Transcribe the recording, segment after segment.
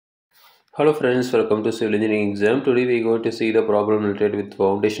Hello friends, welcome to Civil Engineering exam. Today we are going to see the problem related with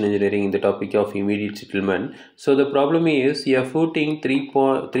foundation engineering in the topic of immediate settlement. So the problem is a footing 3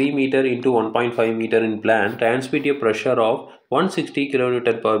 meter into 1.5 meter in plan transmit a pressure of 160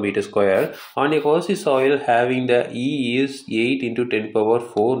 kilonewton per meter square on a coarse soil having the E is 8 into 10 power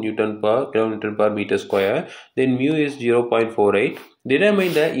 4 Newton per kilonewton per meter square, then mu is 0.48.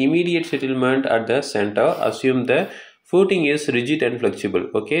 Determine the immediate settlement at the center. Assume the footing is rigid and flexible.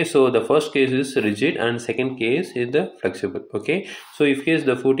 Okay, so the first case is rigid and second case is the flexible. Okay, so if case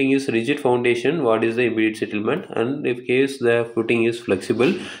the footing is rigid foundation, what is the immediate settlement? And if case the footing is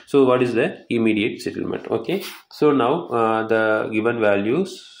flexible, so what is the immediate settlement? Okay, so now the given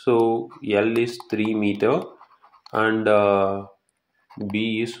values, so L is 3 meter and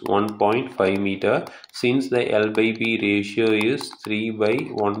B is 1.5 meter. Since the L by B ratio is 3 by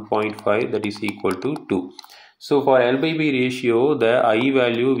 1.5, that is equal to 2. So for L by B ratio, the I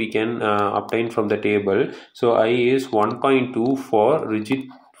value we can obtain from the table. So I is 1.2 for rigid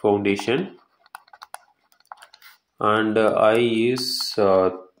foundation and I is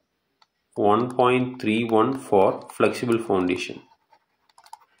 1.31 for flexible foundation.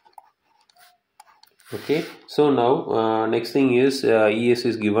 Okay, so now next thing is ES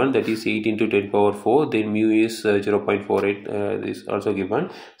is given, that is 8 into 10 power 4, then mu is 0.48 is also given.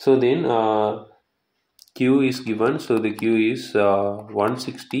 So then Q is given, so the Q is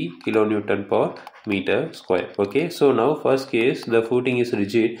 160 kilonewton per meter square. Okay, so now first case the footing is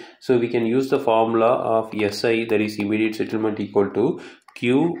rigid, so we can use the formula of SI, that is immediate settlement, equal to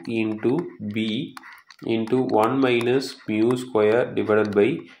Q into B into 1 minus mu square divided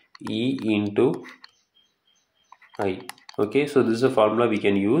by E into I. Okay, so this is a formula we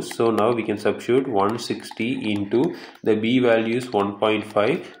can use. So now we can substitute 160 into the B value is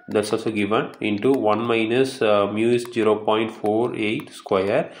 1.5, that's also given, into 1 minus mu is 0.48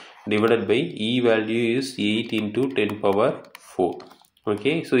 square divided by E value is 8 into 10 power 4.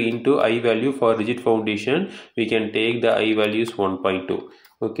 Okay, so into I value for rigid foundation we can take the I value is 1.2.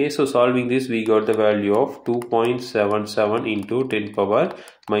 Okay, so solving this we got the value of 2.77 into 10 power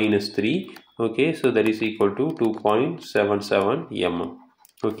minus 3. Okay, so that is equal to 2.77 mm.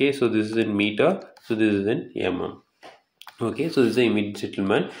 Okay, so this is in meter, so this is in mm. Okay, so this is the immediate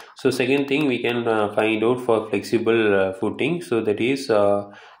settlement. So second thing we can find out for flexible footing, so that is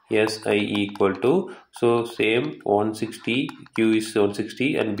SI equal to, so same 160, Q is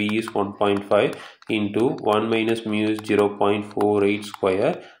 160 and B is 1.5 into 1 minus mu is 0.48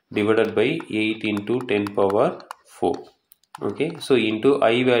 square divided by 8 into 10 power 4. Okay, so into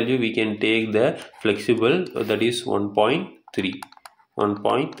I value we can take the flexible, that is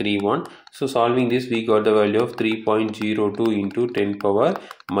 1.31. So solving this we got the value of 3.02 into 10 power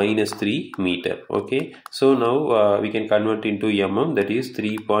minus 3 meter. Okay, so now we can convert into mm, that is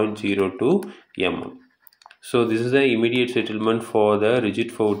 3.02 mm. So this is the immediate settlement for the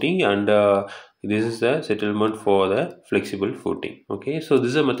rigid footing and this is the settlement for the flexible footing. Okay, so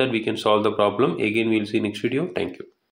this is a method we can solve the problem. Again we will see next video. Thank you.